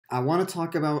I want to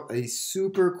talk about a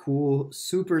super cool,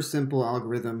 super simple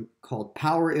algorithm called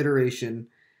power iteration.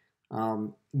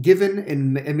 Given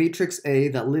in a matrix A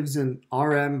that lives in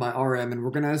Rm by Rm, and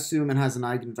we're going to assume it has an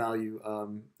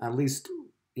eigenvalue, at least,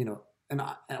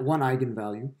 one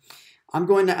eigenvalue. I'm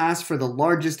going to ask for the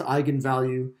largest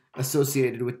eigenvalue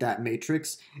associated with that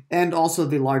matrix, and also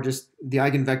the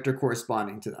eigenvector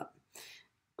corresponding to that.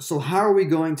 So how are we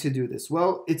going to do this?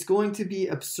 Well, it's going to be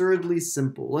absurdly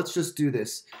simple. Let's just do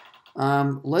this.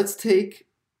 Let's take,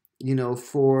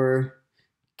 for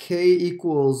k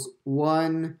equals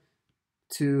 1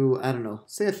 to, I don't know,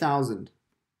 say 1,000.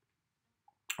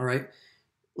 All right.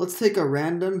 Let's take a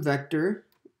random vector,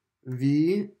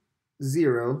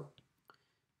 v0.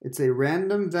 It's a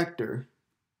random vector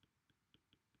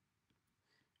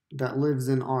that lives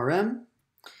in Rm.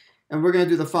 And we're going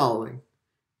to do the following.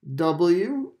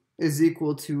 W is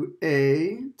equal to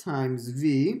A times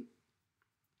V.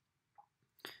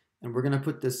 And we're going to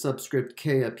put this subscript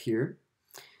K up here.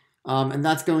 And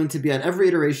that's going to be at every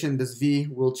iteration, this V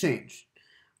will change.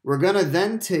 We're going to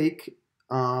then take,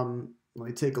 let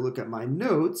me take a look at my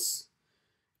notes.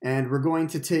 And we're going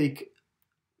to take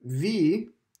V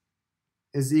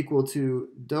is equal to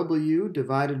W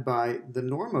divided by the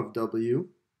norm of W.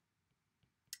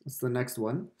 That's the next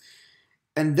one.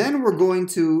 And then we're going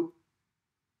to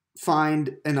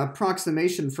find an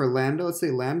approximation for lambda. Let's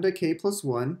say lambda k plus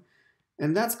 1.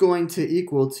 And that's going to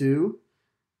equal to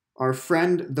our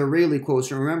friend, the Rayleigh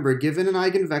quotient. Remember, given an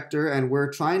eigenvector and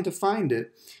we're trying to find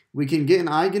it, we can get an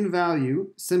eigenvalue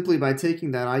simply by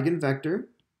taking that eigenvector,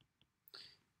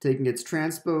 taking its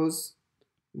transpose,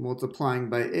 multiplying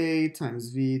by A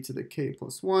times V to the k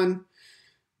plus 1.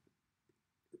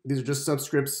 These are just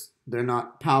subscripts. They're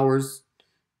not powers.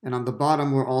 And on the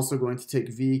bottom, we're also going to take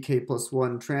v k plus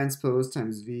 1 transpose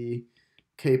times v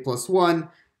k plus 1.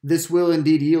 This will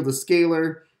indeed yield a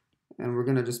scalar. And we're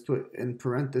going to just put in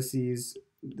parentheses,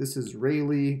 this is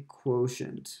Rayleigh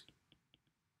quotient.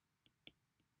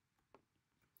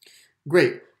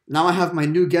 Great. Now I have my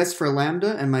new guess for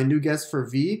lambda and my new guess for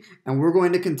v. And we're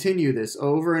going to continue this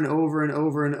over and over and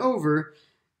over and over.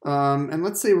 And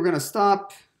let's say we're going to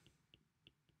stop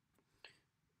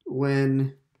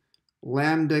when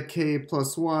lambda k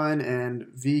plus 1 and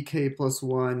vk plus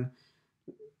 1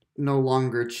 no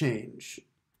longer change.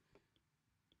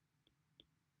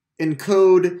 In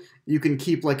code, you can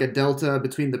keep like a delta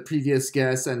between the previous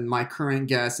guess and my current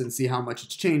guess and see how much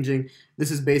it's changing. This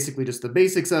is basically just the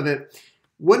basics of it.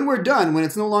 When we're done, when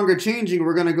it's no longer changing,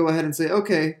 we're going to go ahead and say,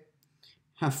 okay,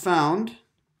 have found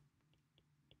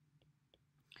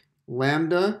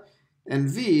lambda and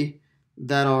v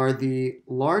that are the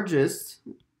largest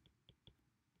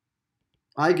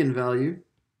eigenvalue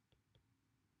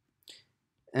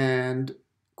and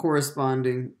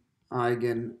corresponding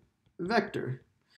eigenvector.